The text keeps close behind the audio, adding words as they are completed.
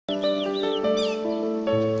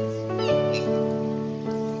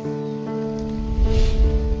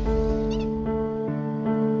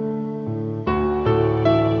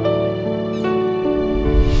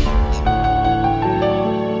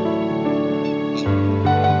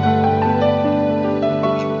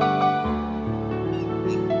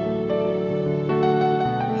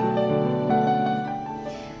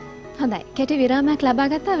හොඳයි. කෙටි විරාමයක් ලබා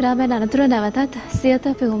ගත්තා. විරාමයෙන් අනතුරුව නැවතත් සියත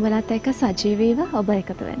පියුම් වෙලත් එක්ක සජීවීව ඔබ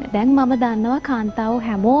එකතු වෙන්න. දැන් මම දන්නවා කාන්තාව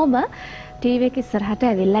හැමෝම ටීවී එක ඉස්සරහට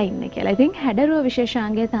ඇවිල්ලා ඉන්නේ කියලා. ඉතින් හැඩරුව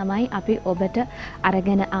විශේෂාංගය තමයි අපි ඔබට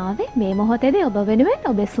අරගෙන ආවේ. මේ මොහොතේදී ඔබ වෙනුවෙන්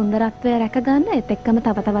ඔබේ සුන්දරත්වය රැකගන්න, ඒත් එක්කම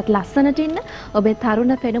තව තවත් ලස්සනට ඉන්න, ඔබේ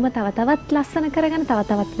තරුණ පෙනුම තව තවත් ලස්සන කරගන්න, තව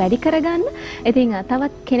තවත් වැඩි කරගන්න. ඉතින්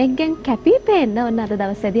තවත් කෙනෙක්ගෙන් කැපී පෙනෙන්න ඔන්න අද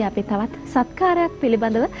දවසේදී අපි තවත් සත්කාරයක්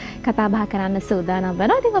පිළිබඳව කතා බහ කරන්න සූදානම්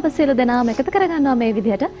වෙනවා. ඉතින් ඔබ සියලු දෙනාම එකතු කරගන්නවා මේ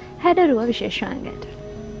විදිහට හැඩරුව විශේෂාංගයට.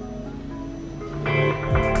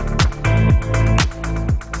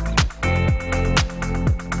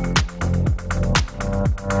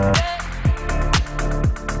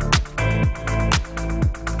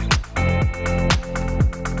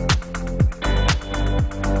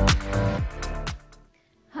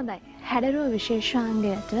 හැඩරුව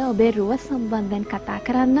විශේෂාංගයට ඔබේ රුව සම්බන්ධයෙන් කතා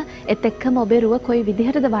කරන්න, ඒත් එක්කම ඔබේ රුව කොයි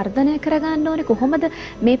විදිහටද වර්ධනය කරගන්න ඕනේ, කොහොමද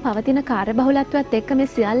මේ පවතින කාර්යබහුලත්වයත් එක්ක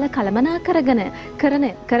මේ සියල්ල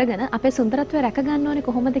කරගෙන අපේ සුන්දරත්වය රැක ගන්න ඕනේ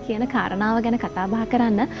කොහොමද කියන කාරණාව ගැන කතා බහ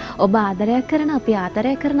කරන්න ඔබ ආදරය කරන, අපි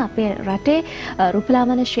ආදරය කරන අපේ රටේ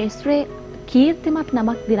රූපලාවන්‍ය ශාස්ත්‍රයේ කීර්තිමත්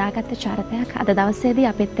නමක් දිනාගත්ත චරිතයක් අද දවසේදී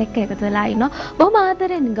අපිත් එක්ක එකතු වෙලා ඉන්නවා. බොහොම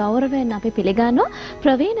ආදරෙන් ගෞරවයෙන් අපි පිළිගන්නවා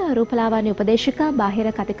ප්‍රවීණ රූපලාවන්‍ය උපදේශිකා බාහිර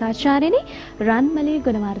කතිකාචාර්යනි රන්මලී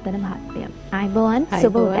ගුණවර්ධන මහත්මිය. ආයුබෝවන්.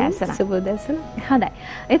 සුබ උදෑසන. හොඳයි.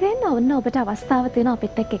 ඉතින් ඔන්න ඔබට අවස්ථාව තියෙනවා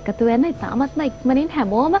අපිත් එක්ක එකතු වෙන්න. ඉතාමත්ම ඉක්මනින්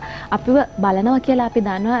හැමෝම අපිව බලනවා කියලා අපි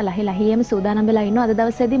දන්නවා. ලහියෙම සූදානම් වෙලා ඉන්නවා. අද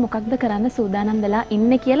දවසේදී මොකක්ද කරන්න සූදානම් වෙලා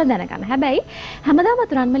ඉන්නේ කියලා දැනගන්න. හැබැයි හැමදාම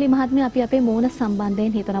රන්මලී මහත්මිය අපි අපේ මූණ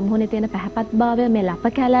සම්බන්ධයෙන් හිතන මොහොනේ තියෙන පැහැපත් භාවය, මේ ලප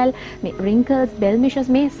කැලල්, මේ රින්කල්ස්, බෙල්මිෂස්,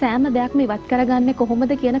 මේ සෑම දෙයක්ම ඉවත් කරගන්නේ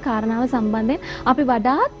කොහොමද කියන කාරණාව සම්බන්ධයෙන් අපි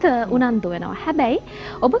වඩාත් උනන්දු වෙනවා. හැබැයි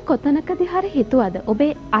ඔබ කොතනකදී හරි හිතුවද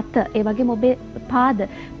ඔබේ අත, ඒ වගේම ඔබේ පාද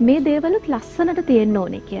මේ දේවලුත් ලස්සනට තියෙන්න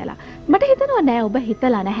ඕනේ කියලා? මට හිතෙනවා නෑ, ඔබ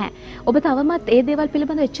හිතලා නැහැ. ඔබ තවමත් ඒ දේවල්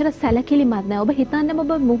පිළිබඳව එච්චර සැලකිලිමත් නෑ. ඔබ හිතන්නේම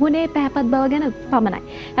ඔබ මුහුණේ පැහැපත් බව ගැන පමණයි.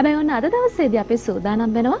 හැබැයි ඔන්න අද දවසේදී අපි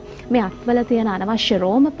සූදානම් වෙනවා මේ අත්වල තියෙන අනවශ්‍ය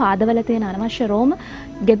රෝම, පාදවල තියෙන අනවශ්‍ය රෝම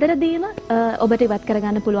ගෙදරදීම ඔබට ඉවත්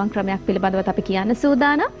කරගන්න පුළුවන් ක්‍රමයක් පිළිබඳව අපි කියන්න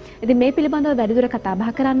සූදානම්. ඉතින් මේ පිළිබඳව වැඩිදුර කතා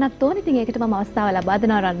බහ කරන්නත් ඕනේ. ඉතින් ඒකට මම අවස්ථාව ලබා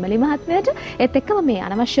දෙනවා රන්මලී මහත්මයාට. ඒත් එක්කම මේ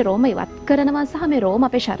අනවශ්‍ය රෝම ඉවත් කරනවා සහ මේ රෝම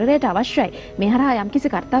අපේ ශරීරයට අවශ්‍යයි. මේ හරහා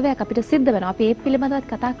යම්කිසි කර්තව්‍යයක් අපිට සිද්ධ වෙනවා. අපි ඒ පිළිබඳව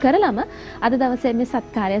කතා කරලම අද දවසේ මේ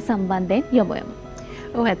සත්කාරය සම්බන්ධයෙන් යමු.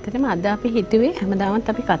 ඔව්, ඇත්තටම අද අපි හිතුවේ හැමදාමත්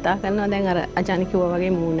අපි කතා කරනවා දැන් අර අජානි කිව්වා වගේ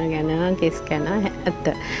මූණ ගැන, කෙස් ගැන ඇත්ත.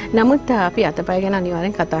 නමුත් අපි අතපය ගැන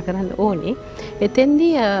අනිවාර්යෙන් කතා කරන්න ඕනේ.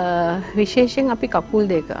 එතෙන්දී විශේෂයෙන් අපි කකුල්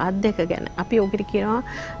දෙක, අත් දෙක ගැන අපි ඔකට කියනවා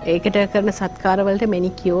ඒකට කරන සත්කාර වලට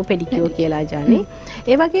මෙනිකියෝ, පෙඩිකියෝ කියලා අජානි.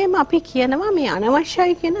 ඒ වගේම අපි කියනවා මේ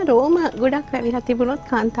අනවශ්‍යයි කියන රෝම ගොඩක් වැවිලා තිබුණොත්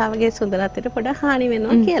කාන්තාවගේ සුන්දරත්වයට පොඩ හානි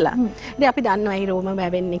වෙනවා කියලා. ඉතින් අපි දන්නවා මේ රෝම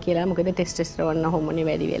වැවෙන්නේ කියලා. මොකද ටෙස්ටොස්ටෙරෝන් හෝමෝනේ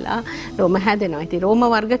වැඩි වෙලා රෝම හැදෙනවා. ඉතින් රෝම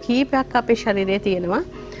වර්ග කීපයක් අපේ ශරීරයේ තියෙනවා.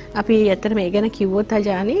 අපි ඇත්තට මේ ගැන කිව්වොත්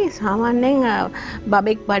අජානි සාමාන්‍යයෙන්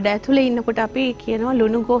බබෙක් බඩ ඇතුලේ ඉන්නකොට අපි කියනවා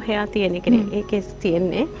ලුණුගෝ හැයා තියෙන කෙනෙක්. ඒ කෙස්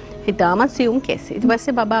තියෙන්නේ ඉතාමත් සියුම් කෙස්. ඊට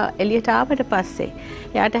පස්සේ බබා එළියට ආවට පස්සේ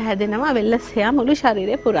එයාට හැදෙනවා වෙල්ලස් හැයා මුළු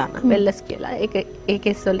ශරීරය පුරාම. වෙල්ලස් කියලා ඒ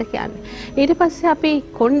කෙස් වලට කියන්නේ. ඊට පස්සේ අපි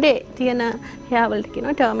කොණ්ඩේ තියෙන හැයා වලට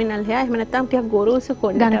කියනවා ටර්මිනල් හැයා. එහෙම නැත්නම් ටිකක් ගොරෝසු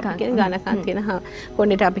කොණ්ඩේට අපි කියන ඝනකම් තියෙන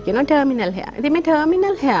කොණ්ඩේට අපි කියනවා ටර්මිනල් හැයා. ඉතින් මේ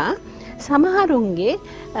ටර්මිනල් හැයා සමහරුන්ගේ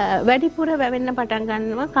වැඩිපුර වැවෙන්න පටන්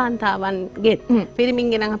ගන්නවා කාන්තාවන්ගේ.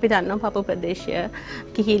 පිරිමින්ගේ නම් අපි දන්නවා පපු ප්‍රදේශය,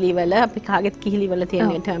 කිහිලිවල, අපි කාගෙත් කිහිලිවල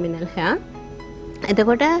තියෙන ටර්මිනල් හැයා.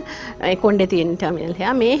 එතකොට ඒ කොණ්ඩේ තියෙන ටර්මිනල්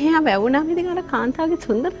හැයා මේ හැයා වැවුනම ඉතින් අර කාන්තාවගේ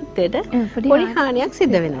සුන්දරත්වයට පොඩි හානියක්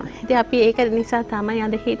සිද්ධ වෙනවා. ඉතින් අපි ඒක නිසා තමයි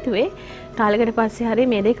අද හිතුවේ කාලයකට පස්සේ හරි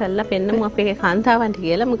මේ දේ කරලා පෙන්නමු අපේ කාන්තාවන්ට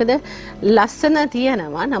කියලා. මොකද ලස්සන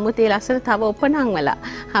තියෙනවා. නමුත් ඒ ලස්සන තව උපනං වල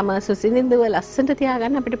හැම සුසිඳුව ලස්සනට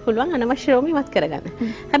තියාගන්න අපිට පුළුවන් අනවශ්‍ය රෝම ඉවත් කරගන්න.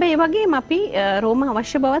 හැබැයි ඒ වගේම අපි රෝම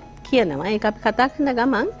අවශ්‍ය බවත් කියනවා. ඒක අපි කතා කරන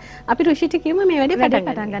ගමන් අපි රුෂිට කියමු මේ වැඩේ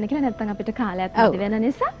පටන් ගන්න කියලා. නැත්නම් අපිට කාලයක් නැති වෙන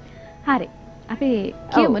නිසා. හරි. අපි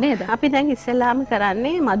කියමු නේද? අපි දැන් ඉස්සෙල්ලාම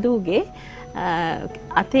කරන්නේ මදුගේ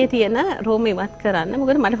අතේ තියෙන රෝම ඉවත් කරන්න.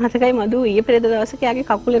 මොකද මට මතකයි මදු ඊයේ පෙරේද දවසක යාගේ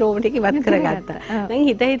කකුලේ රෝම ටික ඉවත් කරගත්තා. දැන්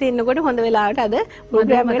හිත ඉන්නකොට හොඳ වෙලාවට අද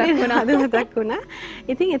ප්‍රෝග්‍රෑම් එකට මතක් වුණා.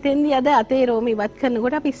 ඉතින් එතෙන්දී අද අතේ රෝම ඉවත්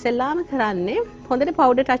කරනකොට අපි ඉස්සෙල්ලාම කරන්නේ හොඳට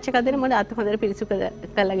පවුඩර් ටච් එකක් දෙන්න. මොකද අත හොඳට පිරිසු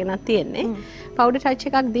කරලාගෙනක් තියෙන්නේ. පවුඩර්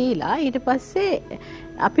ටච් එකක් දීලා ඊට පස්සේ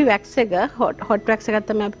අපි වැක්ස් එක හොට් වැක්ස් එකක්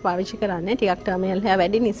තමයි අපි පාවිච්චි කරන්නේ. ටිකක් ටර්මිනල් හැයා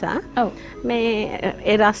වැඩි නිසා. මේ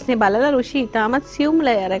ඒ රස්නේ බලලා රුෂි ඉතාමත් සියුම්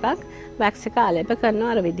ලේයර් එකක් වැක්ස් එක ආලේප කරනවා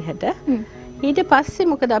අර විදිහට. ඊට පස්සේ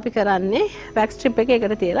මොකද අපි කරන්නේ වැක්ස් ස්ට්‍රිප් එක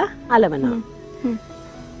එකට තියලා අලවනවා.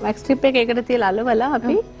 වැක්ස් ස්ට්‍රිප් එක ඒකට තියලා අලවලා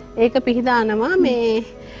අපි ඒක පිහදානවා මේ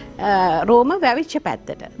රෝම වැවිච්ච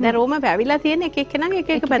පැත්තට. දැන් රෝම වැවිලා තියෙන එක එක්කෙනාගේ එක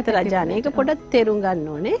එක පැත්ත රජානේ. ඒක පොඩ්ඩක් තේරුම්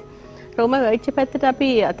ගන්න ඕනේ. රෝම වැවිච්ච පැත්තට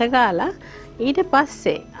අපි අත ගාලා ඊට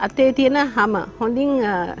පස්සේ අතේ තියෙන හැම හොඳින්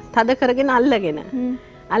තද කරගෙන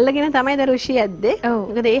අල්ලගෙන තමයි ද රුෂි ඇද්දේ.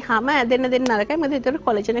 මොකද ඒ හැම ඇදෙන්න දෙන්න නරකයි. මොකද ඒතර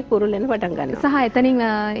කොලජන් එක කුරුල් වෙන්න පටන් ගන්නවා. සහ එතනින්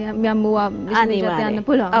යම් වූ විශ්ලේෂණයක් යන්න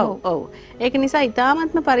පුළුවන්. ඔව්. ඒක නිසා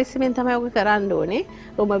ඊටාත්ම පරිස්සමෙන් තමයි ඔක කරන්න ඕනේ.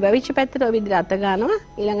 රොම වැවිච්ච පැත්තට ඔය විදිහට අත ගන්නවා.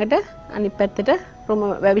 ඊළඟට අනිත් පැත්තට රොම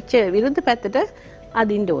වැවිච්ච විරුද්ධ පැත්තට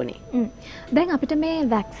අදින්න ඕනේ. දැන් අපිට මේ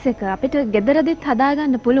වැක්ස් එක අපිට ගෙදරදිත්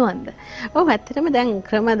හදාගන්න පුළුවන්ද? ඔව් ඇත්තටම දැන්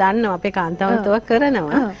ක්‍රම දන්නවා අපේ කාන්තාවන්තව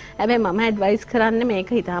කරනවා. හැබැයි මම ඇඩ්වයිස් කරන්නේ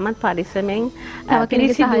මේක ඉතාමත් පරිස්සමෙන්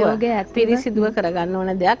පිරිසිදුව කරගන්න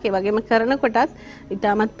ඕන දෙයක්. ඒ වගේම කරනකොටත්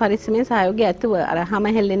ඉතාමත් පරිස්සමෙන් සහයෝගය ඇතුව අර හැම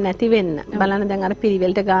හෙල්ලෙන්නේ නැති වෙන්න. බලන්න දැන් අර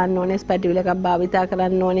පිළිවෙලට ගන්න ඕනේ, ස්පැටියුල එකක් භාවිතා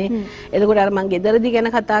කරන්න ඕනේ. එතකොට අර මම ගෙදරදි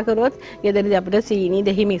ගැන කතා කරොත් ගෙදරදි අපිට සීනි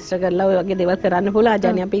දෙහි මිශ්‍ර කරලා ඔය වගේ දේවල් කරන්න පුළුවන්.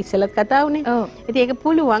 අජානි අපි ඉස්සෙල්ලත් කතා වුණේ. ඒක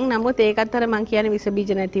පුළුවන්. නමුත් ඒකත් අර මං කියන්නේ විස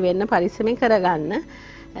බීජ නැති වෙන්න පරිස්සමෙන් කරගන්න.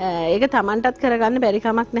 ඒක Tamanටත් කරගන්න බැරි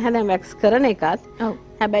කමක් නැහැ දැන් වැක්ස් කරන එකත්.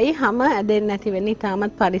 හැබැයි හැම ඇදෙන්නේ නැති වෙන්න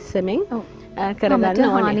ඉතාමත් පරිස්සමෙන් කරගන්න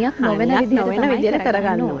ඕනේ. හානියක් නොවන විදිහට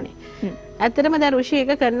කරගන්න ඕනේ. ඇත්තටම දැන් රුෂි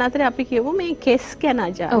එක කරන අතරේ අපි කියමු මේ කෙස් ගැන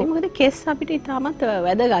අජානි. මොකද කෙස් අපිට ඉතාමත්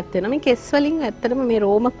වැදගත් වෙනවා. මේ කෙස් වලින් ඇත්තටම මේ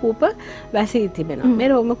රෝම කූප වැසී තිබෙනවා.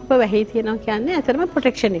 මේ රෝම කූප වැහී තියෙනවා කියන්නේ ඇත්තටම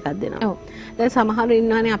ප්‍රොටෙක්ෂන් එකක් දෙනවා. දැන් සමහරව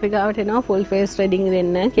ඉන්නවානේ අපි ගාවට එනවා ෆුල් ෆේස් ත්‍රෙඩින්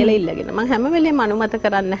දෙන්න කියලා ඉල්ලගෙන. මම හැම වෙලේම අනුමත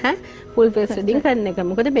කරන්නේ නැහැ ෆුල් ෆේස් ත්‍රෙඩින් කරන එක.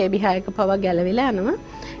 මොකද බේබි හයර් එක පවා ගැලවිලා යනවා.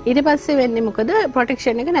 ඊට පස්සේ වෙන්නේ මොකද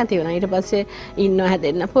ප්‍රොටෙක්ෂන් එක නැති වෙනවා. ඊට පස්සේ ඉන්නව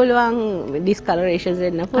හැදෙන්න පුළුවන්, ඩිස්කලරේෂන්ස්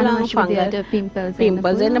වෙන්න පුළුවන්,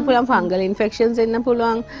 පිම්පල්ස් වෙන්න පුළුවන්, ෆංගල් ඉන්ෆෙක්ෂන්ස් වෙන්න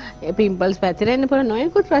පුළුවන්, පිම්පල්ස් පැතිරෙන්න පුළුවන්,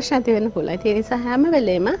 නොයෙකුත් ප්‍රශ්න ඇති වෙන්න පුළුවන්. ඒ නිසා හැම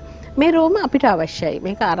වෙලේම මේ රෝම අපිට අවශ්‍යයි.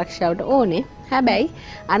 මේක ආරක්ෂාවට ඕනේ. හැබැයි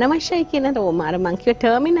අනවශ්‍යයි කියන රෝම අර මං කිව්ව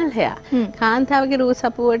ටර්මිනල් හෙයා කාන්තාවගේ රූ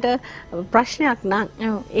සපුවට ප්‍රශ්නයක්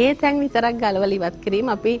නම් ඒ තැන් විතරක් ගලවලා ඉවත්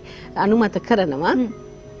කිරීම අපි අනුමත කරනවා.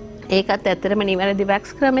 ඒකත් ඇත්තටම නිවැරදි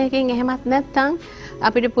වැක්ස් ක්‍රමයකින් එහෙමත් නැත්නම්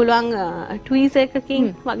අපිට පුළුවන් ට්වීස් එකකින්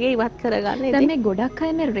වගේ ඉවත් කරගන්න. දැන් මේ ගොඩක්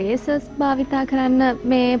අය මේ රේසර්ස් භාවිතා කරන්න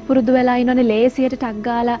මේ පුරුදු වෙලා ඉන්නෝනේ ලේසියට ටක්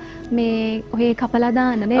ගාලා මේ ඔහේ කපලා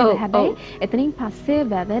දාන්න නේද? හැබැයි එතනින් පස්සේ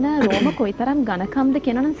වැවෙන රෝම කොයිතරම් ඝනකම්ද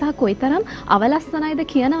කියනවනම් සහ කොයිතරම් අවලස්සනයිද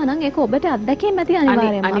කියනවනම් ඒක ඔබට අත්දැකීම් ඇති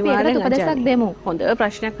අනිවාර්යයෙන්ම. අපි ඒකට උපදෙසක් දෙමු. හොඳ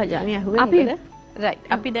ප්‍රශ්නයක් අජානි අහුවේ නේද? රයිට්.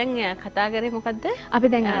 අපි දැන් කතා කරේ මොකද්ද? අපි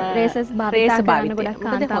දැන් රේසස් භාවිතා කරන ගොඩක්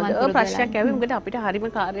කාන්තාවන් ප්‍රශ්නයක් ඇවිත් මොකද අපිට හරිම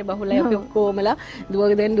කාර්ය බහුලයි. අපි ඔක්කොමලා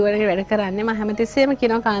දුවගෙන වැඩ කරන්නේ. මම හැමතිස්සෙම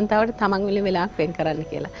කියනවා කාන්තාවට තමන් වෙලෙ වෙලාවක් වෙන් කරන්න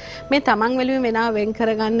කියලා. මේ තමන් වෙලෙ වෙනාව වෙන්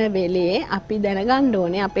කරගන්න වෙලේ අපි දැනගන්න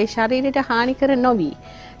ඕනේ අපේ ශරීරයට හානි කර නොවි.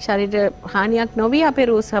 ශරීර හානියක් නොවි අපේ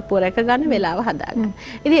රූ සපුව රැක ගන්න වෙලාව හදාගන්න.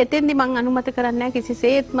 ඉතින් එතෙන්දි මම අනුමත කරන්නේ නැහැ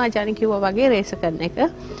කිසිසේත්ම අජානි කිව්වා වගේ රේස කරන එක.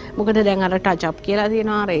 මොකද දැන් අර ටච් අප් කියලා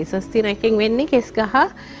තියෙනවා, රේසස් තියෙන එකෙන් වෙන්නේ කෙස් ගහ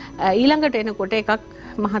ඊළඟට එනකොට එකක්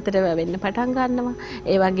මහතට වෙන්න පටන් ගන්නවා.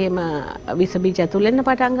 ඒ වගේම විස බීජ ඇතුල් වෙන්න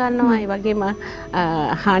පටන් ගන්නවා. ඒ වගේම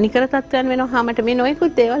හානිකර තත්ත්වයන් වෙනවා. හැමට මේ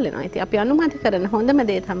නොයෙකුත් දේවල් වෙනවා. ඉතින් අපි අනුමත කරන හොඳම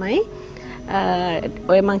දේ තමයි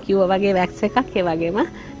ඔය මං කිව්වා වගේ වැක්ස් එකක්, ඒ වගේම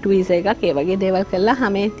ට්වීස් එකක්, ඒ වගේ දේවල් කරලා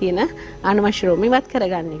හැමේ තියෙන අනවශ්‍ය රෝම ඉවත්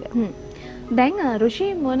කරගන්න එක. දැන්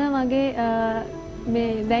රුෂි මොන වගේ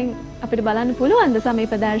මේ දැන් අපිට බලන්න පුළුවන්ද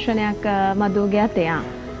සමීප දර්ශනයක් මදුගේ අතේ?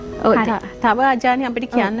 තව අජානි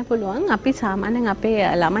අපිට කියන්න පුළුවන් අපි සාමාන්‍යයෙන් අපේ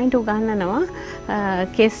ළමයින්ට උගන්වනවා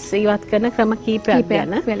කෙස් ඉවත් කරන ක්‍රම කීපයක්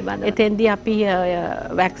ගැන. එතෙන්දී අපි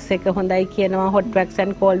වැක්ස් එක හොඳයි කියනවා, hot wax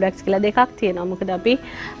and called wax කියලා දෙකක් තියෙනවා. මොකද අපි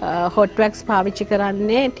හොට් වැක්ස් පාවිච්චි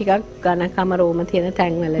කරන්නේ ටිකක් ඝනකම රෝම තියෙන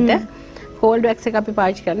තැන්වලට. කෝල්ඩ් වැක්ස් එක අපි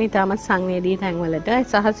පාවිච්චි කරන්නේ ඉතාමත් සංවේදී තැන්වලට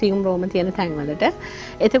සහ සියුම් රෝම තියෙන තැන්වලට.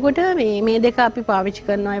 එතකොට මේ දෙක අපි පාවිච්චි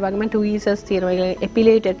කරනවා. ඒ වගේම ට්වීසර්ස් තියෙනවා,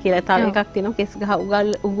 එපිලේටර් කියලා තව එකක් තියෙනවා. කෙස් ගහ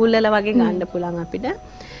උගුල්ලලා වගේ ගන්න පුළුවන් අපිට.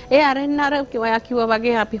 ඒ අරෙන් අර ඔයා කිව්වා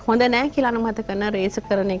වගේ අපි හොඳ නැහැ කියලා අනුමත කරන රේස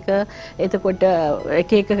කරන එක, එතකොට එක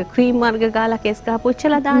එක ක්‍රීම් වර්ග ගාලා කෙස් ගහ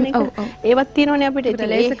පුච්චලා දාන එක, ඒවත් තියෙනවනේ අපිට.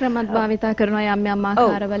 ලේස ක්‍රමත් භාවිතා කරනවා යම් යම්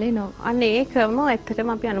ආකාරවල නෝ. අන්න ඒ ක්‍රම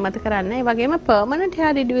ඇත්තටම අපි අනුමත කරන්නේ. ඒ වගේම පර්මනන්ට්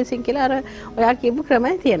hair reducing කියලා අර ඔයා කියපු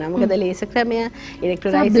ක්‍රමය තියෙනවා. මොකද ලේස ක්‍රමය,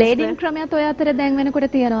 ඉලෙක්ට්‍රොලයිසිස් බ්ලේඩින් ක්‍රමයත් ඔය අතර දැන් වෙනකොට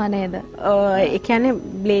තියෙනවා නේද? ඒ කියන්නේ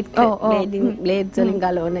බ්ලේඩ්ස් වලින්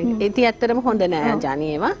ගලවන එක. ඉතින් ඇත්තටම හොඳ නෑ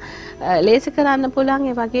ජානි ඒවා. ලේස කරන්න පුළුවන්,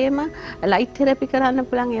 ඒ වගේම ලයිට් තෙරපි කරන්න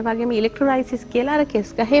පුළුවන්, ඒ වගේම ඉලෙක්ට්‍රොලයිසිස් කියලා අර කෙස්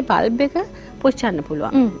ගහේ බල්බ් එක පුච්චන්න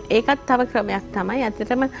පුළුවන්. ඒකත් තව ක්‍රමයක් තමයි.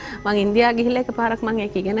 ඇත්තටම මම ඉන්දියාව ගිහිල්ලා එකපාරක් මම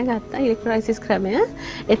ඒක ඉගෙන ගත්තා ඉලෙක්ට්‍රොලයිසිස් ක්‍රමය.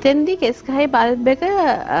 එතෙන්දී කෙස් ගහේ බල්බ් එක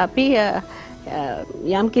අපි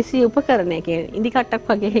යම් කිසි උපකරණයක ඉදි කට්ටක්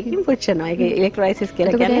වගේ එකකින් පුච්චනවා. ඒක ඉලෙක්ට්‍රොලයිසිස්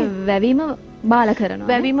කියලා කියන්නේ වැවීම බාල කරනවා.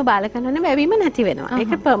 වැවීම බාල කරනවා වැවීම නැති වෙනවා.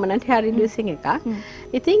 ඒක පර්මනන්ට් hair reducing එකක්.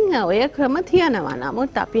 ඉතින් ඔය ක්‍රම තියනවා.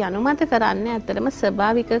 නමුත් අපි අනුමත කරන්නේ ඇත්තටම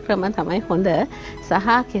ස්වභාවික ක්‍රම තමයි හොඳ. සහ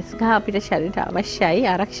කෙස් ගහ අපිට ශරීරයට අවශ්‍යයි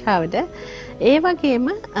ආරක්ෂාවට. ඒ වගේම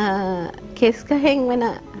කෙස් ගහෙන් වෙන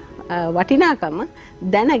වටිනාකම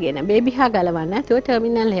දැනගෙන බේබිහා ගලවන්න නැතුව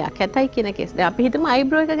ටර්මිනල් එකක් ඇතයි කියන කේස්. දැන් අපි හිතමු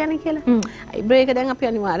අයිබ්‍රෝ එක ගැන කියලා. අයිබ්‍රෝ එක දැන් අපි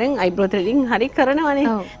අනිවාර්යෙන් අයිබ්‍රෝ ත්‍රෙඩින් හරි කරනවානේ.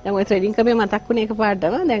 දැන් ওই ත්‍රෙඩින් ක්‍රමය මතක් වුණේ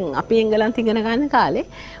එකපාරටම. දැන් අපි එංගලන්ත ඉගෙන ගන්න කාලේ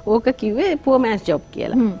ඕක කිව්වේ පුවර් මෑන්ස් ජොබ්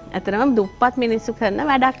කියලා. ඇත්තටම දුප්පත් මිනිස්සු කරන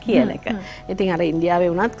වැඩක් කියලා එක. ඉතින් අර ඉන්දියාවේ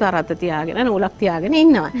වුණත් කරත් තියාගෙන නූලක් තියාගෙන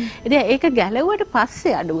ඉන්නවා. ඉතින් ඒක ගැලවුවට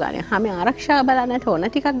පස්සේ අඩු ගානේ හැම ආරක්ෂාව බලන්නට ඕන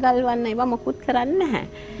ටිකක් ගල්වන්න ඒවා මොකුත් කරන්නේ නැහැ.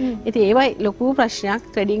 ඉතින් ඒවයි ලොකු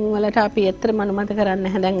ප්‍රශ්නයක් ත්‍රෙඩින් වලට අපි ඇත්තටම අනුමත කරන්නේ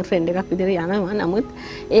නැහැ. දැන් ට්‍රෙන්ඩ් එකක් විදිහට යනවා. නමුත්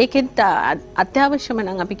ඒකෙත් අත්‍යවශ්‍යම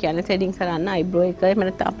නම් අපි කියන්නේ ත්‍රෙඩින් කරන්න අයිබ්‍රෝ එක එහෙම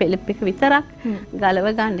නැත්නම් පෙලිප් එක විතරක්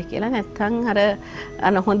ගලව ගන්න කියලා. නැත්නම්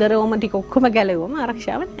අර හොඳ රෝම ටික ඔක්කොම ගැලවුවම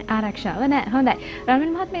ආරක්ෂාව නැහැ. ආරක්ෂාව නැහැ. හොඳයි.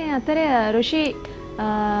 රන්විල් මහත්මිය අතරේ රුෂි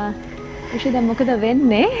දැන් මොකද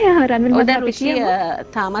වෙන්නේ? රන්විල් මහත්මිය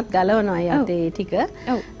තාමත් ගලවනවා යතේ ටික.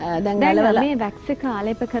 දැන් ගලවලා මේ වැක්ස් එක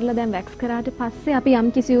ආලේප කරලා දැන් වැක්ස් කරාට පස්සේ අපි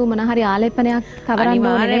යම් කිසි මොන හරි ආලේපනයක් තවරන්න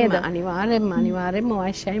ඕනේ නේද? අනිවාර්යෙන්ම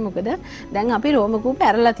අවශ්‍යයි. මොකද දැන් අපි රෝමකූප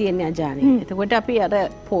ඇරලා තියෙන්නේ අජානි. එතකොට අපි අර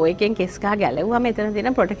පෝ එකෙන් කෙස් ගහ ගැලවුවම එතන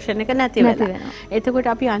තියෙන ප්‍රොටෙක්ෂන් එක නැති වෙනවා. එතකොට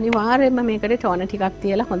අපි අනිවාර්යෙන්ම මේකට ටෝනර් ටිකක්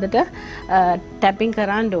තියලා හොඳට ටැපින්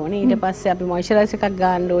කරන්න ඕනේ. ඊට පස්සේ අපි මොයිස්චරයිසර් එකක්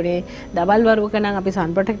ගන්න ඕනේ. දවල් වරුවක නම් අපි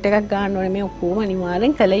සන් ප්‍රොටෙක්ට් එකක් ගන්න ඕනේ. මේ ඔක්කොම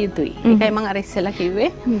අනිවාර්යෙන් කළ යුතුයි. ඒකයි මම අර ඉස්සෙල්ලා කිව්වේ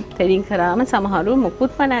ට්‍රෙඩින් කරාම සමහරු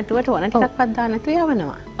මුකුත්ම නැතුව ටෝනර් ටිකක්වත් දාන්න නැතුව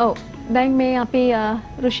යවනවා. ඔව්. දැන් මේ අපි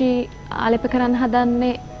රුෂි ආලේප කරන්න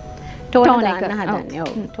හදන්නේ ටෝනර් දාන්න හදන්නේ.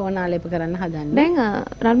 ඔව්. ටෝනර් ආලේප කරන්න හදන්නේ. දැන්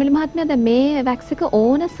රන්විල් මහත්මයා දැන් මේ වැක්ස් එක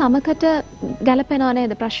ඕන සමකට ගැලපෙනව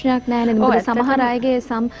නේද? ප්‍රශ්නයක් නැහැ නේද? මොකද සමහර අයගේ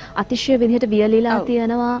සම් අතිශය විදිහට වියලිලා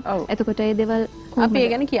තියෙනවා. එතකොට ඒ දේවල් අපි ඒ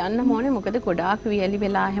ගැන කියන්න ඕනේ. මොකද ගොඩාක් වියලි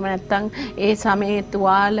වෙලා එහෙම නැත්නම් ඒ සමයේ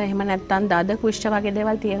තුවාල එහෙම නැත්නම් දද කුෂ්ඨ වගේ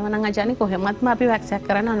දේවල් තියෙනවා නම් අජානි කොහෙමත්ම අපි වැක්ස් එක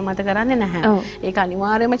කරන්න අනුමත කරන්නේ නැහැ. ඒක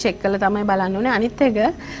අනිවාර්යයෙන්ම චෙක් කරලා තමයි බලන්න ඕනේ. අනිත් එක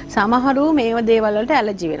සමහරු මේව දේවල් වලට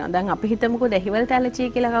ඇලර්ජි වෙනවා. දැන් අපි හිතමුකෝ දෙහි වලට ඇලර්ජි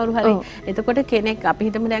කියලා කවුරු හරි. එතකොට කෙනෙක් අපි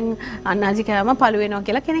හිතමු දැන් අන්නාසි කෑම පළු වෙනවා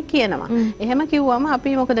කියලා කෙනෙක් කියනවා. එහෙම කිව්වම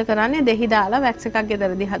අපි මොකද කරන්නේ? දෙහි දාලා වැක්ස් එකක්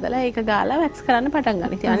ගෙදරදී හදලා ඒක ගාලා වැක්ස් කරන්න පටන්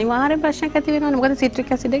ගන්න. ඉතින් අනිවාර්යෙන් ප්‍රශ්නයක් ඇති වෙනවා. මොකද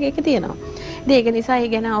සිට්‍රික් ඇසිඩ් එක ඒකේ තියෙනවා. ඒක නිසා ඒ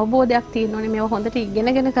ගැන අවබෝධයක් තියෙන්න ඕනේ. මේව හොඳට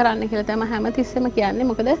ඉගෙනගෙන කරන්න කියලා තමයි හැමතිස්සෙම කියන්නේ.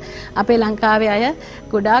 මොකද අපේ ලංකාවේ අය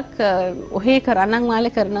ගොඩාක් ඔහේ කරන්නම්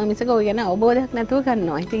වාලේ කරනවා මිසක ඔය ගැන අවබෝධයක් නැතුව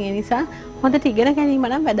කරනවා. ඉතින් ඒ නිසා හොඳට ඉගෙන ගැනීම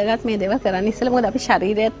නම් වැදගත් මේ දේවල් කරන්න ඉස්සෙල්ලා. මොකද අපි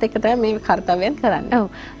ශරීරයත් එක්ක තමයි මේ කාර්යයන් කරන්නේ. ඔව්.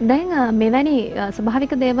 දැන් මෙවැනි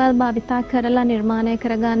ස්වභාවික දේවල් භාවිතා කරලා නිර්මාණය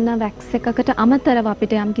කරගන්න වැක්ස් එකකට අමතරව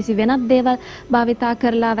අපිට යම් කිසි වෙනත් දේවල් භාවිතා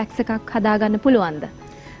කරලා වැක්ස් එකක් හදාගන්න පුළුවන්ද?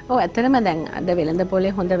 ඔව් ඇත්තටම දැන් අද වෙළඳ පොලේ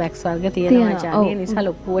හොඳ වැක්ස් වර්ග තියෙනවා ජානේ. නිසා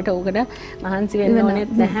ලොකුවට උකට මහන්සි වෙන්න ඕනෙත්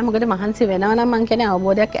නැහැ. මොකද මහන්සි වෙනවා නම් මං කියන්නේ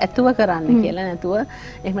අවබෝධයක් ඇතුව කරන්න කියලා. නැතුව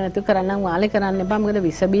එහෙම නැතුව කරන්නම් වාලේ කරන්න එපා. මොකද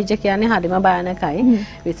විස බීජ කියන්නේ හරිම භයානකයි.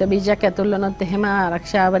 විස බීජයක් ඇතුල් වුණොත් එහෙම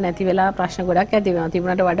ආරක්ෂාව නැති වෙලා ප්‍රශ්න ගොඩක් ඇති වෙනවා.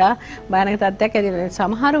 තිබුණාට වඩා භයානක තත්ත්වයක් ඇති වෙනවා.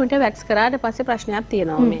 සමහර විට වැක්ස් කරාට පස්සේ ප්‍රශ්නයක්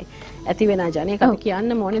තියෙනවා මේ. ඇති වෙනා ජානේ. ඒක අපි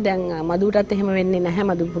කියන්න ඕනේ. දැන් මදුටත් එහෙම වෙන්නේ නැහැ.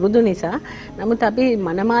 මදු පුරුදු නිසා. නමුත් අපි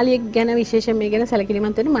මනමාලියෙක් ගැන විශේෂයෙන් මේ ගැන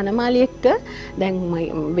සැලකිලිමත් වෙන්න මනමාලියෙක්ට දැන්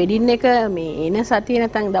වෙඩින් එක මේ එන සතිය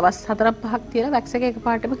නැත්නම් දවස් 4-5ක් තියලා වැක්ස් එක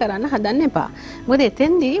එකපාරටම කරන්න හදන්න එපා. මොකද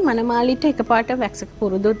එතෙන්දී මනමාලිට එකපාරට වැක්ස් එක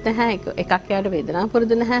පුරුදුත් නැහැ. එකක් යාට වේදනාව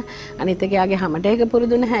පුරුදු නැහැ. අනිත් එක යාගේ හැමට එක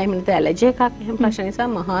පුරුදු නැහැ. එහෙම නැත්නම් ඇලර්ජි එකක් එහෙම ප්‍රශ්න නිසා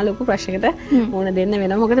මහා ලොකු ප්‍රශ්නයකට මුහුණ දෙන්න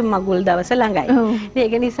වෙනවා. මොකද මගුල් දවස ළඟයි.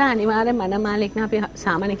 ඒක නිසා අනිවාර්යෙන් මනමාලියෙක් නේ අපි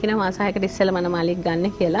සාමාන්‍ය කියන මාසයකට ඉස්සෙල්ලා මනමාලියෙක්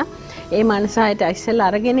ගන්න කියලා. ඒ මානසයට ඉස්සෙල්ලා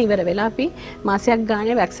අරගෙන ඉවර වෙලා අපි මාසයක්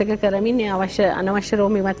ගානේ වැක්ස් එක කරමින් අවශ්‍ය අනවශ්‍ය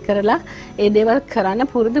රෝම ඉවත් කරලා ඒ දේවල් කරන්න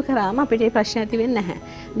පුරුදු කරාම අපිට මේ ප්‍රශ්න ඇති වෙන්නේ නැහැ.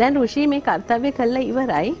 දැන් රුෂි මේ කාර්යය කළා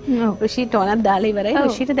ඉවරයි. රුෂි ටෝනර් දාලා ඉවරයි.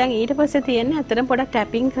 රුෂිට දැන් ඊට පස්සේ තියෙන්නේ අතරම පොඩක්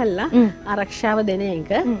ටැපින් කළා ආරක්ෂාව දෙන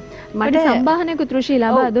එක. මට සම්බාහනයකුත් රුෂි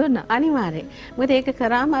ලබා දුන්නා. අනිවාර්යයෙන්. මොකද ඒක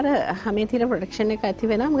කරාම අර හැමේ තියෙන ප්‍රොටෙක්ෂන් එක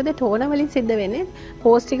ඇති වෙනවා. මොකද ටෝනර් වලින් සිද්ධ වෙන්නේ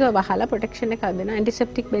පෝස්ට් ටික වහලා ප්‍රොටෙක්ෂන් එකක් දෙනවා.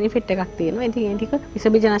 ඇන්ටිසෙප්ටික් බෙනිෆිට් එකක් තියෙනවා. ඉතින් ඒ ටික විස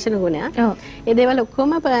බීජනාශන ගුණයක්. ඒ දේවල්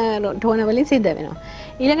ඔක්කොම ටෝනර් වලින් සිද්ධ වෙනවා.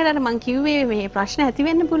 ඊළඟට අර මං කිව්වේ මේ ප්‍රශ්න ඇති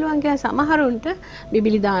වෙන්න පුළුවන් කියලා සමහරුන්ට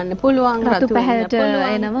බිබිලි දාන්න පුළුවන්, රතු පැහැයට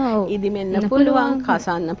එනවා, ඉදිමෙන්න පුළුවන්,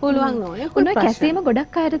 කසන්න පුළුවන් නෝනේ. උන කැසීම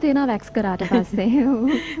ගොඩක් අයට තියෙනවා වැක්ස් කරාට පස්සේ.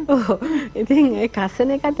 ඔව්. ඉතින් ඒ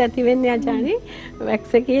කසන එකත් ඇති වෙන්නේ ආචාර්ය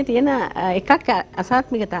වැක්ස් එකේ තියෙන එකක්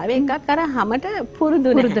අසාත්මිකතාවය, එකක් අර හැමට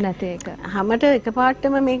පුරුදු නැති එක. හැමට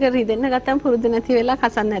එකපාරටම මේක රිදෙන්න ගත්තම පුරුදු නැති වෙලා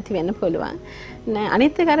කසන්න නැති වෙන්න පුළුවන්. නෑ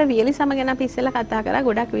අනිත් එක අර වියලි සම ගැන අපි ඉස්සෙල්ලා කතා කරා.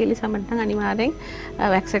 ගොඩක් වියලි සමට නම් අනිවාර්යෙන්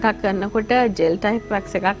වැක්ස් එකක් කරනකොට ජෙල් ටයිප්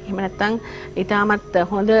වැක්ස් එකක් එහෙම නැත්නම් ඊටමත්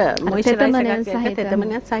හොඳ මොයිස්චරයිසර් එකක්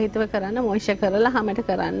තෙතමනයත් සහිතව කරන්න, මොයිස්චර් කරලා හැමට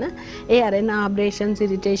කරන්න. ඒ අරෙන ආබ්‍රේෂන්ස්,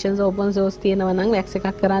 ඉරිටේෂන්ස්, ඕපන් සෝස් තියෙනවා නම් වැක්ස් එකක්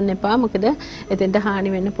කරන්න එපා. මොකද එතෙන්ට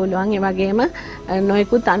හානි වෙන්න පුළුවන්. ඒ වගේම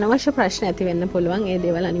නොයෙකුත් අනවශ්‍ය ප්‍රශ්න ඇති වෙන්න පුළුවන්. ඒ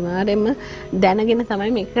දේවල් අනිවාර්යෙන්ම දැනගෙන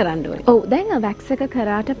තමයි මේක කරන්න ඕනේ. ඔව් දැන් වැක්ස් එක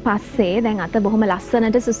කරාට පස්සේ දැන් අත බොහොම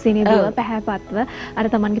ලස්සනට සුසිනිදුව පැහැපත්ව අර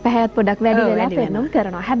තමන්ගේ පැහැයත් පොඩක් වැඩි වෙලා පෙන්නුම්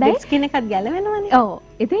කරනවා. හැබැයි ස්කින් එකත් ගැලවෙනවනේ. ඔව්.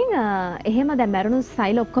 ඉතින් එහෙම දැන් මරුණු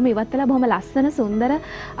සයිල් ඔක්කොම ඉවත් වෙලා බොහොම ලස්සන සුන්දර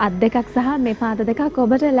අත් දෙකක් සහ මේ පාද දෙකක්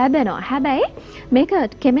ඔබට ලැබෙනවා. හැබැයි මේක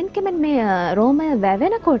කෙමෙන් මේ රෝමය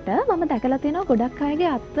වැවෙනකොට මම දැකලා තියෙනවා ගොඩක්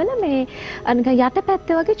අයගේ අත්වල මේ නිකන්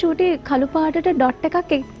යටපැත්තේ වගේ චූටි කළු පාටට ඩොට්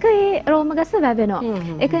එකක් එක්ක ඒ රෝම ගස වැවෙනවා.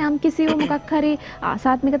 ඒක යම් කිසි මොකක් හරි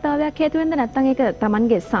ආසාත්මිකතාවයක් හේතුවෙන්ද නැත්නම් ඒක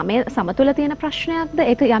තමන්ගේ සමතුල තියෙන ප්‍රශ්නයක්ද?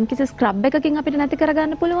 ඒක යම් කිසි ස්ක්‍රබ් එකකින් අපිට නැති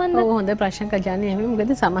කරගන්න පුළුවන්ද? ඔව් හොඳ ප්‍රශ්නයක් අජාන්නේ.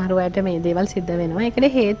 මොකද සමහර අයට මේ දේවල් සිද්ධ වෙනවා. ඒකට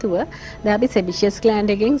හේතුව දැන් අපි සෙබිෂියස්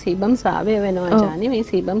ග්ලෑන්ඩ් එකෙන් සීබම් ස්‍රාවය වෙනවා අජාන්නේ. මේ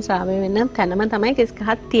සීබම් ස්‍රාවය වෙන තැනම තමයි කෙස්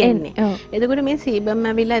ගහක් තියෙන්නේ. එතකොට මේ සීබම්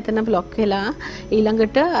ඇවිල්ලා එතන બ્લોක් වෙලා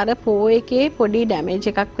ඊළඟට අර පෝ එකේ පොඩි ඩැමේජ්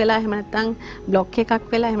එකක් වෙලා එහෙම නැත්නම් બ્લોක්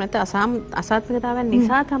එකක් වෙලා එහෙම නැත්නම් අසාත්මිකතාවයන්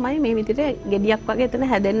නිසා තමයි මේ විදිහට ගෙඩියක් වගේ එතන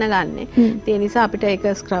හැදෙන්න ගන්නෙ. ඒ නිසා අපිට ඒක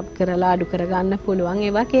ස්ක්‍රබ් කරලා අඩු කරගන්න පුළුවන්.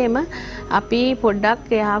 ඒ වගේම අපි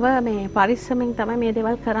පොඩ්ඩක් එයාව මේ පරිස්සමෙන් තමයි මේ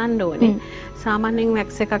දේවල් කරන්න ඕනේ. සාමාන්‍යයෙන්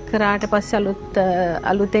වැක්ස් එකක් කරාට පස්සේ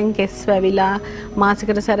අලුතෙන් කෙස් වැවිලා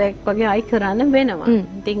මාසෙකට සැරයක් වගේ ආයි කරන්න වෙනවා.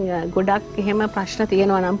 ඉතින් ගොඩක් එහෙම ප්‍රශ්න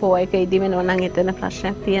තියෙනවා නම් පෝ එක ඉදි වෙනවා නම් එතන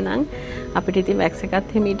ප්‍රශ්නයක් තියෙනම් අපිට ඉතින් වැක්ස්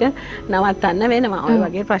එකත් හිමීට නවත්තන්න වෙනවා. ඔය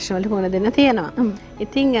වගේ ප්‍රශ්න වලට මුහුණ දෙන්න තියෙනවා.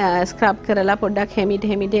 ඉතින් ස්ක්‍රබ් කරලා පොඩ්ඩක්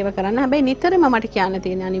හිමීට ඒව කරන්න. හැබැයි නිතරම මට කියන්න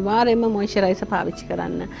තියෙන අනිවාර්යයෙන්ම මොයිස්චරයිසර් පාවිච්චි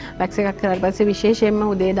කරන්න. වැක්ස් එකක් කරාට පස්සේ විශේෂයෙන්ම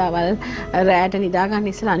උදේ දවල් රැයට නිදා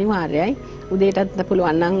ගන්න ඉස්සෙල්ලා අනිවාර්යයි. උදේටත්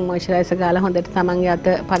පුළුවන් නම් මොයිස්චරයිසර් ගාලා හොඳට තමන්ගේ අත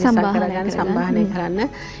පරිස්සම් කරගන්න, සම්බාහනය කරන්න.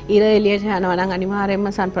 ඉර එළියට යනවා නම් අනිවාර්යයෙන්ම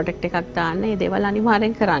සන් ප්‍රොටෙක්ට් එකක් දාන්න. මේ දේවල්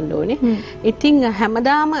අනිවාර්යෙන් කරන්න ඕනේ. ඉතින්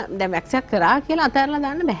හැමදාම දැන් වැක්ස් එකක් කරා කියලා අතහැරලා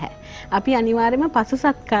දාන්න බෑ. අපි අනිවාර්යයෙන්ම පසු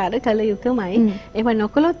සත්කාර කළ යුතුමයි. ඒව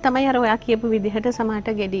නොකළොත් තමයි අර ඔයා කියපු විදිහට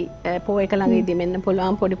සමහරට ගෙඩි පෝ එක ළඟ ඉදිමෙන්න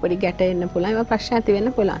පුළුවන්, පොඩි ගැට එන්න පුළුවන්. ඒවා ප්‍රශ්න ඇති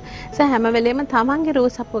වෙන්න පුළුවන්. හැම වෙලේම තමන්ගේ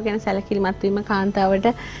රෝසප්පුව ගැන සැලකිලිමත් වීම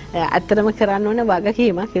කාන්තාවට ඇත්තටම කරන්න ඕන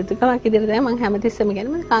වගකීමක්, යුතුයකමක් ඉදිරියට මම හැමතිස්සෙම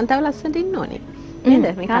කියන්නේ කාන්තාව ලස්සනට ඉන්න ඕනේ. නේද?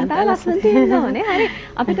 මේ කාන්තාව ලස්සනට ඉන්න ඕනේ. හරි.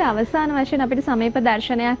 අපිට අවසාන වශයෙන් අපිට සමීප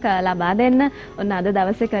දර්ශනයක් ලබා දෙන්න ඔන්න අද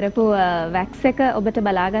දවසේ කරපු වැක්ස් එක ඔබට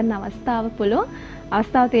බලා ගන්න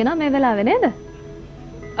අවස්ථාව තියෙනවා මේ වෙලාවේ නේද?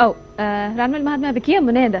 ඔව්. රන්වල් මහත්මයා අපි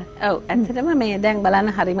කියමු නේද? ඔව් ඇත්තටම මේ දැන් බලන්න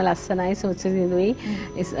හරිම ලස්සනයි, සුසිනිදුයි.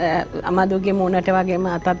 අමාදුගේ මූණට වගේම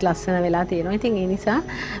අතත් ලස්සන වෙලා තියෙනවා. ඉතින් ඒ නිසා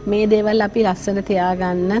මේ දේවල් අපි ලස්සන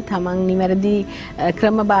තියාගන්න, තමන් නිවැරදි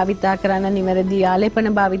ක්‍රම භාවිතා කරන්න, නිවැරදි ආලේපන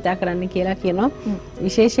භාවිතා කරන්න කියලා කියනවා.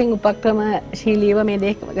 විශේෂයෙන් උපක්‍රමශීලීව මේ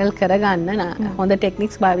දේවල් කරගන්න හොඳ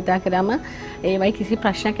ටෙක්නික්ස් භාවිතා කරාම ඒවයි කිසි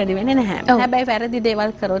ප්‍රශ්නයක් ඇති වෙන්නේ නැහැ. හැබැයි වැරදි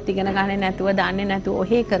දේවල් කරොත්, ඉගෙන ගන්න නැතුව, දාන්නේ නැතුව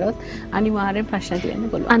ඔහේ කරොත් අනිවාර්යෙන් ප්‍රශ්න ඇති වෙන්න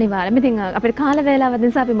පුළුවන්. අනිවාර්යෙන්. ඉතින් අපේ කාල වේලාව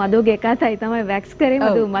නිසා අපි මදුගේ එකතයි තමයි වැක්ස් කරේ.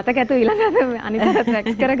 මදු මතක ඇතු ඊළඟට අනිතරත්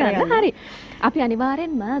වැක්ස් කරගන්න. හරි. අපි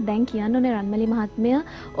අනිවාර්යෙන්ම දැන් කියන්න ඕනේ රන්මලි මහත්මයා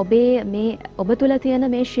ඔබ තුල තියෙන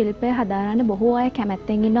මේ ශිල්පය හදාරන්න බොහෝ අය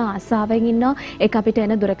කැමැත්තෙන් ඉන්නවා, ආසාවෙන් ඉන්නවා. ඒක අපිට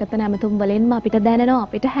එන දුරකථන ඇමතුම් වලින්ම අපිට දැනෙනවා,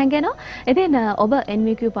 අපිට හැඟෙනවා. ඉතින් ඔබ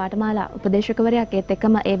NVQ පාඨමාලා උපදේශකවරයෙක් ඒත්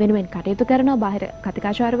එක්කම ඒ වෙනුවෙන් කටයුතු කරනවා බාහිර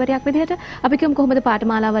කතිකාචාර්යවරයෙක් විදිහට. අපි කියමු කොහොමද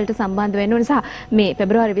පාඨමාලා වලට සම්බන්ධ වෙන්න ඕනේ සහ මේ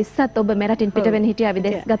පෙබරවාරි 20ත් ඔබ මෙරටින් පිට වෙන්න හිටියා,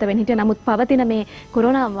 විදේශගත වෙන්න හිටියා. නමුත් පවතින මේ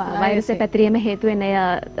කොරෝනා වෛරසය පැතිරීම හේතුවෙන්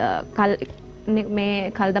මේ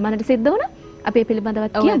කල් දමන්නට සිද්ධ වුණා. අපේ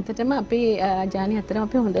පිළිබඳවත් කියමු. ඇත්තටම අපි ජානි අතරම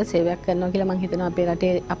අපි හොඳ සේවයක් කරනවා කියලා මම හිතනවා අපේ රටේ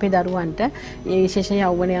අපේ දරුවන්ට, ඒ විශේෂයෙන්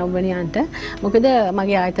යෞවනයන්ට. මොකද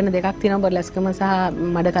මගේ ආයතන දෙකක් තියෙනවා, බොරලස්කම සහ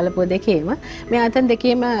මඩකලපුව දෙකේම. මේ ආයතන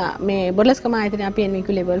දෙකේම මේ බොරලස්කම ආයතනය අපි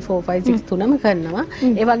NVQ level 4 5 6 තුනම කරනවා.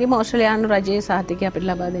 ඒ වගේම ඕස්ට්‍රේලියානු රජයේ සහතිකය අපිට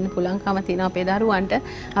ලබා දෙන්න පුළුවන්කම තියෙනවා අපේ දරුවන්ට.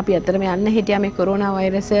 අපි අතරම යන්න හිටියා මේ කොරෝනා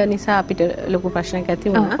වෛරසය නිසා අපිට ලොකු ප්‍රශ්නයක්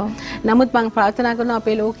ඇති වුණා. නමුත් මම ප්‍රාර්ථනා කරනවා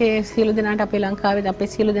අපේ ලෝකයේ සියලු දෙනාට, අපේ ලංකාවේ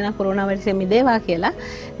අපේ සියලු දෙනා කොරෝනා වෛරසයෙන් වැරදේවා කියලා.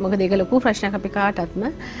 මොකද ඒක ලොකු ප්‍රශ්නයක් අපි කාටත්ම.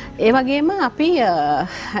 ඒ වගේම අපි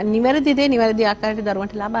නිවැරදි දේ නිවැරදි ආකාරයට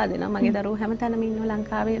දරුවන්ට ලබා දෙනවා. මගේ දරුවෝ හැමතැනම ඉන්නවා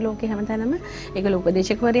ලංකාවේ ලෝකේ හැමතැනම. ඒගොල්ලෝ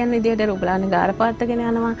උපදේශකවරයන් විදියට රූපලාවන්‍ය ගාරපාත්තගෙන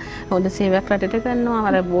යනවා. හොඳ සේවයක් රටට කරනවා.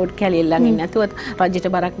 අර බෝඩ් කැලියල්ලන් ඉන්නේ නැතුව රජයට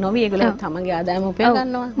බරක් නොවි ඒගොල්ලෝ තමන්ගේ ආදායම උපය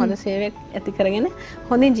ගන්නවා. හොඳ සේවයක් ඇති කරගෙන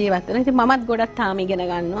හොඳින් ජීවත් වෙනවා. ඉතින් මමත් ගොඩක් තාම ඉගෙන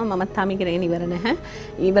ගන්නවා. මමත් තාම ඉගෙනගෙන ඉවර නැහැ.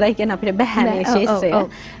 ඉවරයි කියන අපිට බෑ මේ ශාස්ත්‍රය.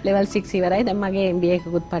 level 6 ඉවරයි. දැන් මගේ MBA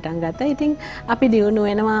එකකුත් පටන් ගත්තා. ඉතින් අපි දියුණු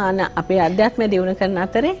වෙනවා අපේ අධ්‍යාත්මය දියුණු කරන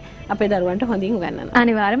අතරේ අපේ දරුවන්ට හොඳින් උගන්වනවා.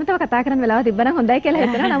 අනිවාර්යයෙන්ම තව කතා කරන්න වෙලාව තිබ්බනම් හොඳයි කියලා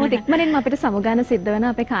හිතනවා. නමුත් ඉක්මනින්ම අපිට සමුගන්න සිද්ධ වෙන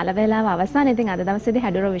අපේ කාල වේලාව අවසන්. ඉතින් අද දවසේදී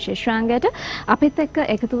හැඩුර විශේෂාංගයට අපිත් එක්ක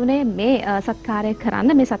එකතු වුණේ මේ සත්කාරය කරන්න,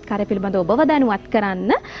 මේ සත්කාරය පිළිබඳව ඔබව දැනුවත්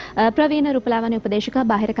කරන්න ප්‍රවීණ රූපලාවන්‍ය උපදේශක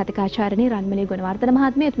බාහිර කතිකාචාර්යනී රන්මලී ගුණවර්ධන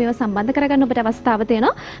මහත්මියත් මේව සම්බන්ධ කරගන්න ඔබට අවස්ථාව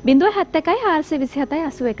තියෙනවා. 071 427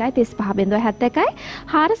 81 35 071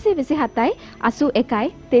 427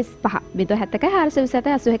 81 35 071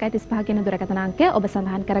 427 81 35 කියන දුරකථන අංකය ඔබ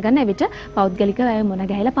සඳහන් කරගන්න. එවිට පෞද්ගලිකව මුණ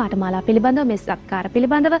ගැහිලා පාඨමාලා පිළිබඳව මේ සත්කාර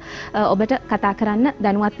පිළිබඳව ඔබට කතා කරන්න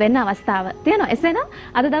දැනුවත් වෙන්න අවස්ථාව තියෙනවා. එසේනම්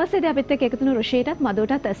අද දවසේදී අපිත් එක්ක එකතුණු රුෂීටත්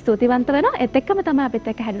මදුටත් ස්තුතිවන්ත වෙනවා. ඒත් එක්කම තමයි අපිත්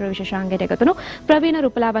එක්ක හැඩුර විශේෂාංගයට එකතුණු ප්‍රවීණ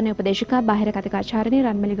රූපලාවන්‍ය උපදේශිකා බාහිර කතිකාචාර්යනී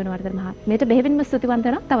රන්මලී ගුණවර්ධන මහත්මියට බෙහෙවින්ම ස්තුතිවන්ත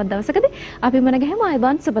වෙනවා. තවත් දවසකදී අපි මුණ ගැහෙමු.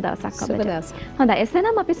 ආයුබෝවන් සුබ දවසක් ඔබට. හොඳයි.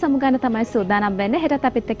 එසේනම් අපි සමුගන්න තමයි සූදානම් වෙන්නේ. හෙටත්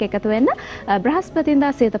අපිත් එක්ක එකතු වෙන්න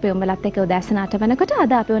බ්‍රහස්පතින්දා සියත පියුම් වෙලත් එක්ක උදෑසනට වෙනකොට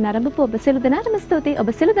අද අපිව නරඹපු ඔබ සියලු දෙනාටම ස්තුතියි. ඔබ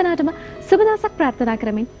සියලු දෙනාටම සුබ දවසක් ප්‍රාර්ථනා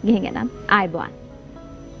කරමින් ගිහින් යනම් ආයුබෝවන්.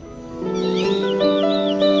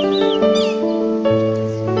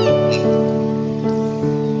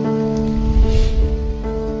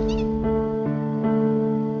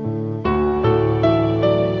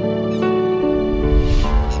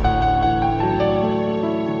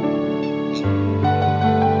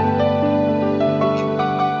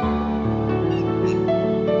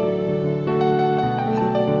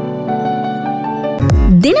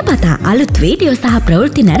 දිනපතා අලුත් වීඩියෝ සහ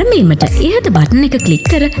ප්‍රවෘත්ති නැරඹීමට ඉහත බටන් එක ක්ලික්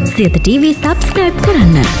කර සියත TV subscribe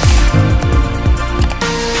කරන්න.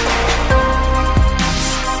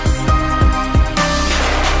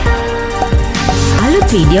 අලුත්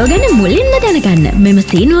වීඩියෝ ගැන මුලින්ම දැනගන්න මෙම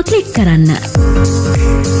සීනුව ක්ලික් කරන්න.